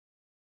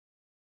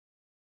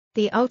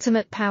The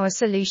ultimate power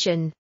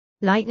solution.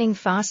 Lightning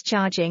fast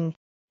charging.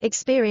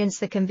 Experience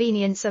the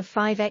convenience of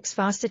 5x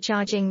faster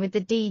charging with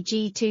the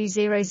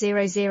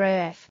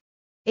DG2000F.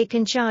 It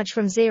can charge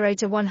from 0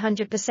 to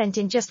 100%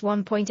 in just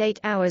 1.8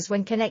 hours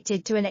when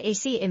connected to an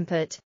AC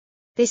input.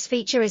 This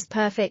feature is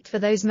perfect for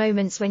those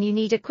moments when you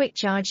need a quick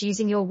charge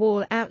using your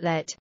wall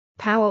outlet.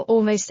 Power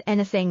almost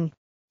anything.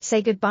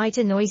 Say goodbye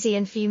to noisy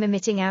and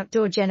fume-emitting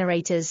outdoor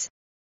generators.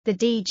 The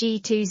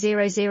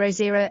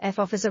DG2000F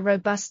offers a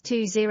robust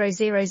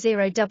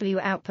 2000W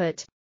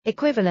output,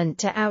 equivalent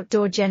to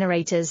outdoor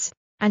generators,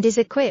 and is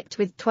equipped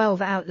with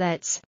 12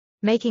 outlets,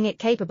 making it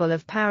capable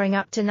of powering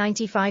up to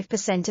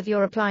 95% of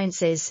your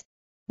appliances,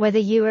 whether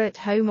you are at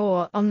home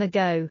or on the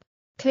go.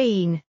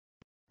 Clean,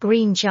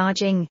 green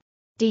charging.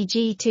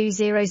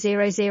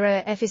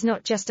 DG2000F is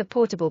not just a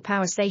portable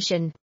power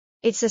station,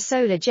 it's a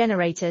solar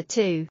generator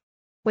too.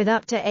 With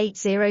up to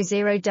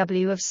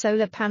 800W of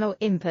solar panel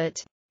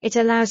input, it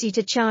allows you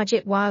to charge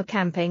it while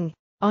camping,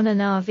 on an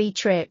RV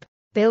trip,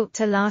 built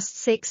to last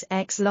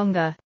 6x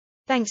longer.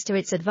 Thanks to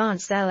its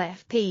advanced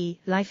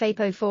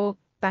lifepo4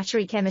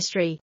 battery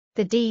chemistry,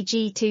 the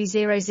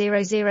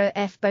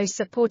DG2000F boasts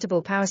a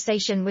portable power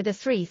station with a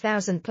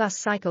 3,000+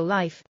 cycle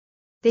life.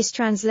 This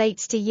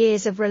translates to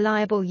years of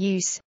reliable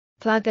use,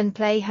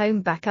 plug-and-play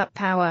home backup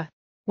power.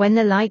 When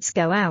the lights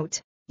go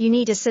out, you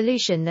need a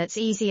solution that's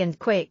easy and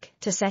quick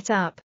to set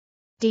up.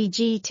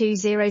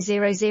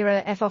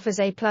 DG2000F offers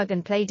a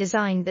plug-and-play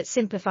design that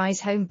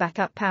simplifies home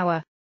backup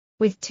power.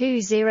 With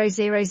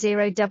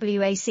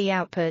 2000W AC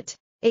output,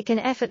 it can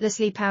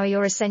effortlessly power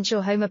your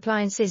essential home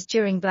appliances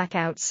during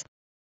blackouts.